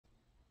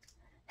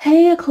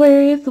Hey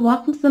Aquarius,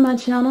 welcome to my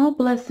channel,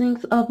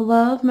 Blessings of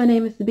Love. My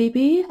name is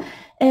BB,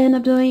 and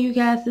I'm doing you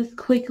guys this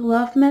quick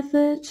love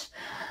message.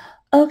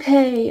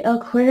 Okay,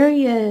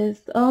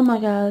 Aquarius, oh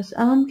my gosh,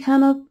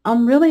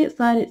 I'm really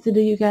excited to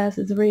do you guys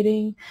this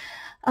reading,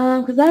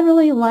 because I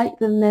really like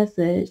the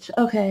message.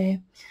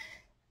 Okay,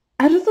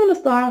 I just want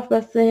to start off by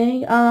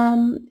saying,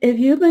 if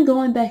you've been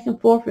going back and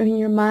forth in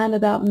your mind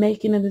about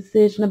making a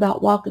decision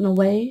about walking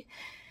away,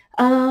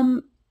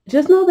 um,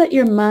 just know that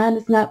your mind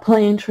is not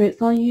playing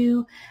tricks on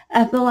you.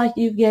 I feel like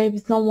you gave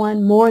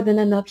someone more than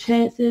enough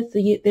chances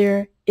to get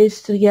their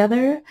ish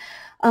together.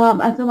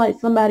 I feel like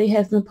somebody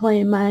has been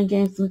playing mind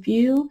games with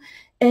you,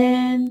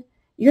 and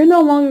you're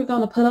no longer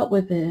going to put up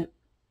with it.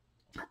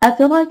 I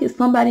feel like if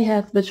somebody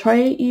has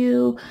betrayed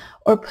you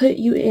or put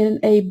you in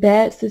a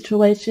bad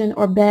situation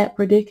or bad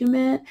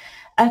predicament,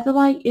 I feel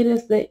like it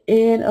is the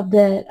end of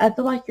that. I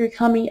feel like you're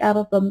coming out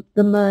of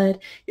the mud.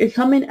 You're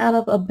coming out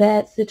of a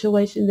bad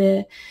situation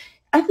that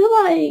I feel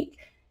like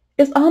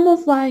it's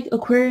almost like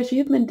Aquarius,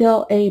 you've been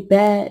dealt a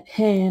bad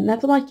hand. I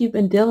feel like you've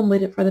been dealing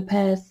with it for the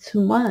past 2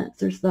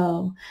 months or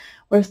so,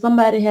 where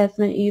somebody has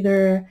been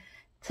either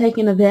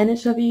taking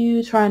advantage of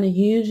you, trying to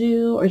use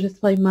you, or just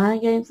play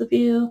mind games with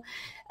you.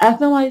 I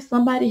feel like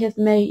somebody has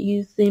made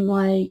you seem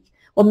like,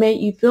 or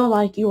made you feel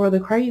like you were the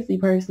crazy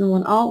person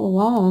when all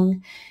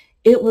along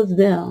it was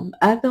them.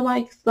 I feel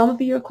like some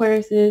of you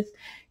Aquariuses,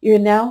 you're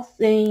now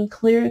seeing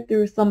clear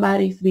through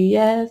somebody's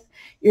BS.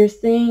 You're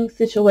seeing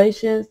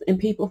situations and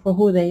people for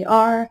who they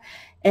are,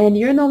 and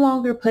you're no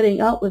longer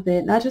putting up with it.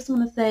 And I just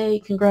want to say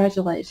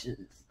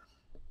congratulations.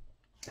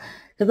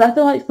 Because I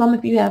feel like some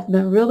of you have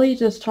been really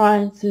just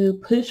trying to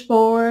push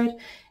forward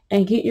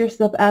and get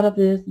yourself out of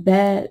this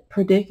bad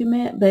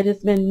predicament, but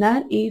it's been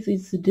not easy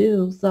to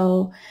do.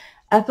 So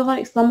I feel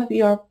like some of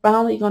you are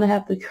finally going to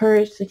have the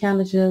courage to kind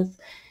of just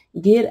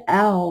get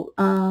out.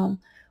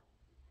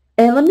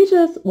 And let me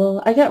just,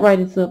 well, I got right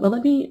into it, but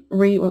let me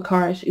read what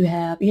cards you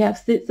have. You have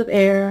Six of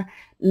Air,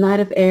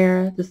 Knight of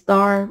Air, the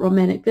Star,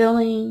 Romantic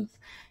Feelings,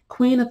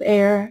 Queen of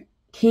Air,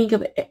 King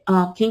of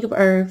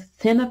Earth,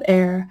 Ten of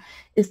Air.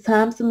 It's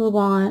time to move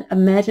on.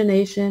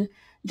 Imagination,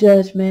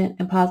 Judgment,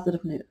 and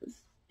Positive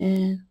News.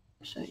 And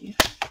I'll show you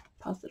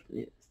positive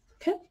news.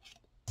 Okay.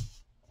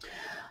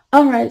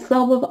 All right.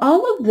 So with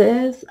all of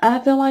this, I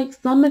feel like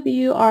some of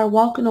you are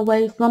walking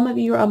away. Some of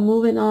you are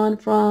moving on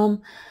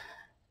from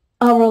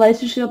a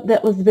relationship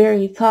that was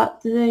very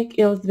toxic.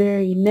 It was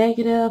very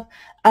negative.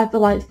 I feel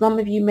like some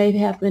of you may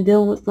have been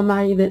dealing with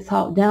somebody that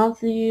talked down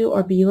to you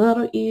or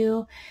belittled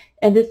you.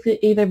 And this could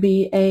either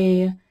be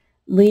a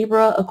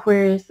Libra,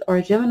 Aquarius, or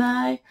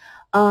Gemini,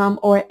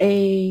 or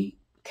a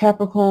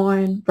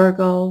Capricorn,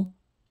 Virgo,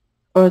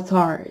 or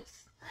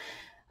Taurus.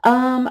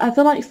 I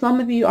feel like some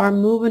of you are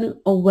moving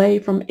away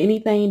from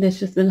anything that's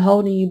just been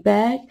holding you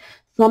back.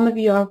 Some of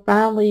you are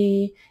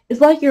finally,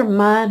 it's like your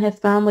mind has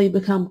finally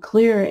become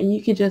clear and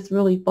you can just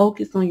really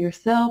focus on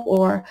yourself.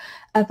 Or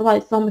I feel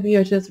like some of you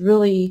are just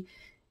really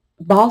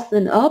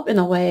bossing up in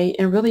a way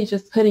and really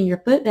just putting your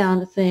foot down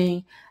and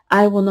saying,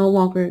 I will no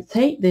longer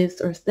take this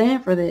or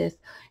stand for this.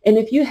 And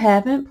if you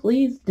haven't,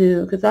 please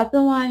do. Because I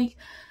feel like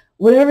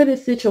whatever the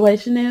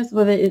situation is,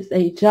 whether it's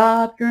a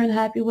job you're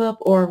unhappy with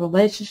or a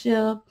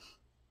relationship,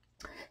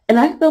 and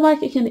I feel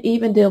like it can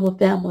even deal with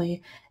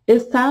family.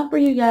 It's time for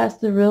you guys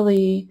to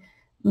really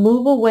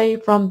move away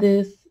from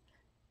this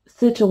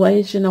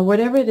situation or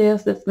whatever it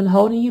is that's been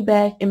holding you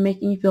back and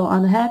making you feel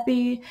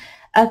unhappy.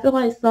 I feel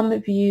like some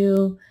of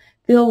you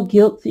feel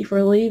guilty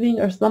for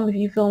leaving, or some of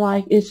you feel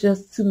like it's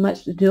just too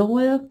much to deal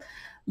with.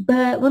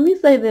 But let me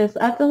say this.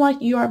 I feel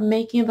like you are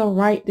making the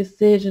right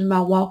decision by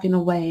walking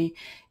away.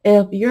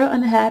 If you're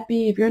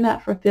unhappy, if you're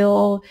not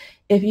fulfilled,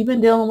 if you've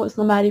been dealing with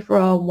somebody for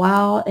a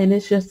while and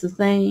it's just the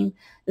same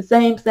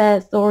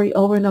sad story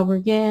over and over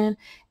again,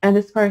 and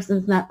this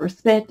person's not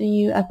respecting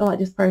you, I feel like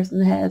this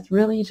person has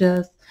really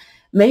just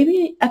I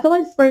feel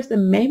like this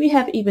person maybe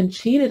have even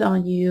cheated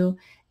on you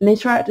and they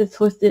tried to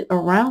twist it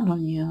around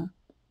on you.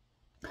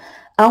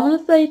 I want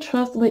to say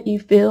trust what you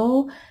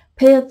feel.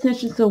 Pay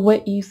attention to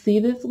what you see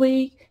this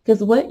week,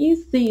 because what you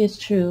see is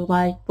true.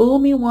 Like, fool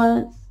me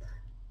once,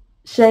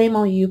 shame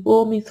on you.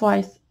 Fool me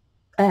twice,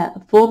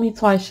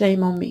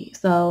 shame on me.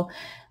 So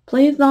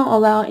please don't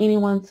allow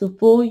anyone to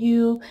fool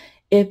you.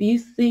 If you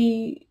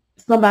see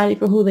somebody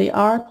for who they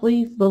are,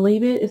 please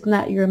believe it. It's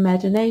not your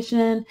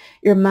imagination.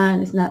 Your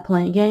mind is not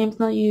playing games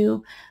on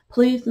you.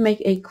 Please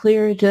make a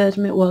clear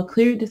judgment, a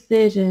clear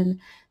decision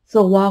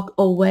to walk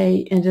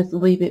away and just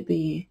leave it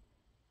be.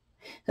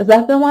 Because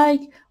I feel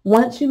like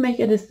once you make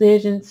a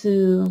decision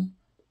to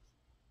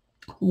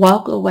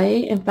walk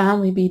away and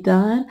finally be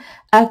done,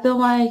 I feel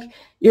like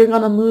you're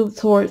going to move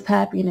towards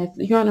happiness.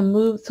 You're going to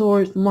move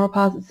towards more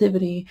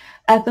positivity.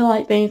 I feel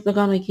like things are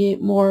going to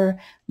get more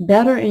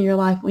better in your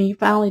life when you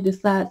finally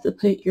decide to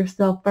put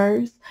yourself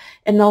first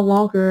and no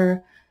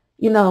longer,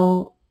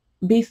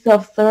 be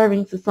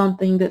self-serving to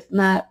something that's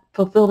not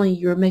fulfilling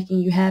you or making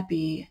you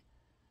happy.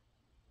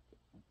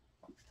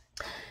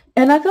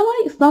 And I feel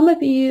like some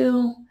of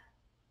you,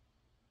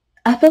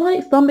 I feel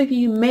like some of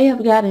you may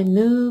have gotten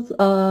news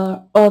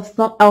of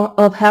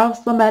how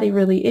somebody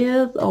really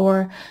is,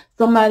 or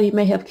somebody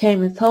may have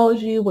came and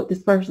told you what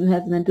this person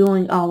has been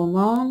doing all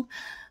along.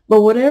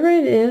 But whatever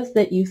it is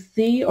that you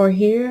see or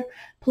hear,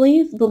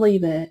 please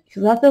believe it,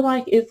 because I feel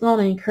like it's going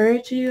to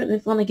encourage you and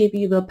it's going to give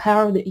you the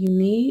power that you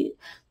need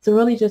to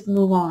really just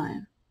move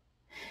on.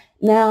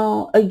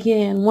 Now,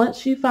 again,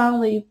 once you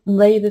finally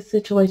lay the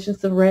situation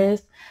to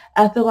rest,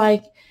 I feel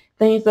like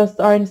things are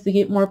starting to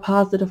get more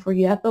positive for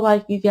you. I feel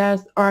like you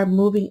guys are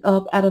moving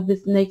up out of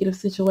this negative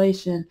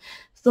situation.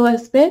 So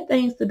expect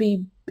things to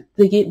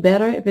get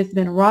better. If it's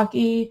been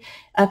rocky,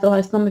 I feel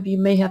like some of you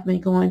may have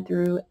been going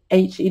through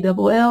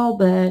HELL,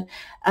 but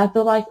I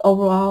feel like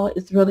overall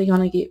it's really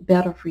going to get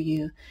better for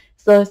you.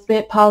 So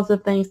expect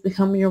positive things to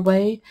come your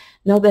way.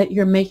 Know that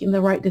you're making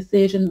the right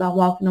decision by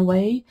walking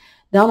away.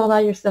 Don't allow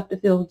yourself to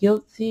feel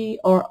guilty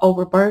or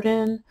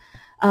overburdened.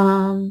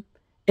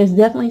 It's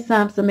definitely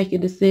time to make a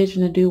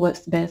decision to do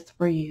what's best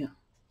for you.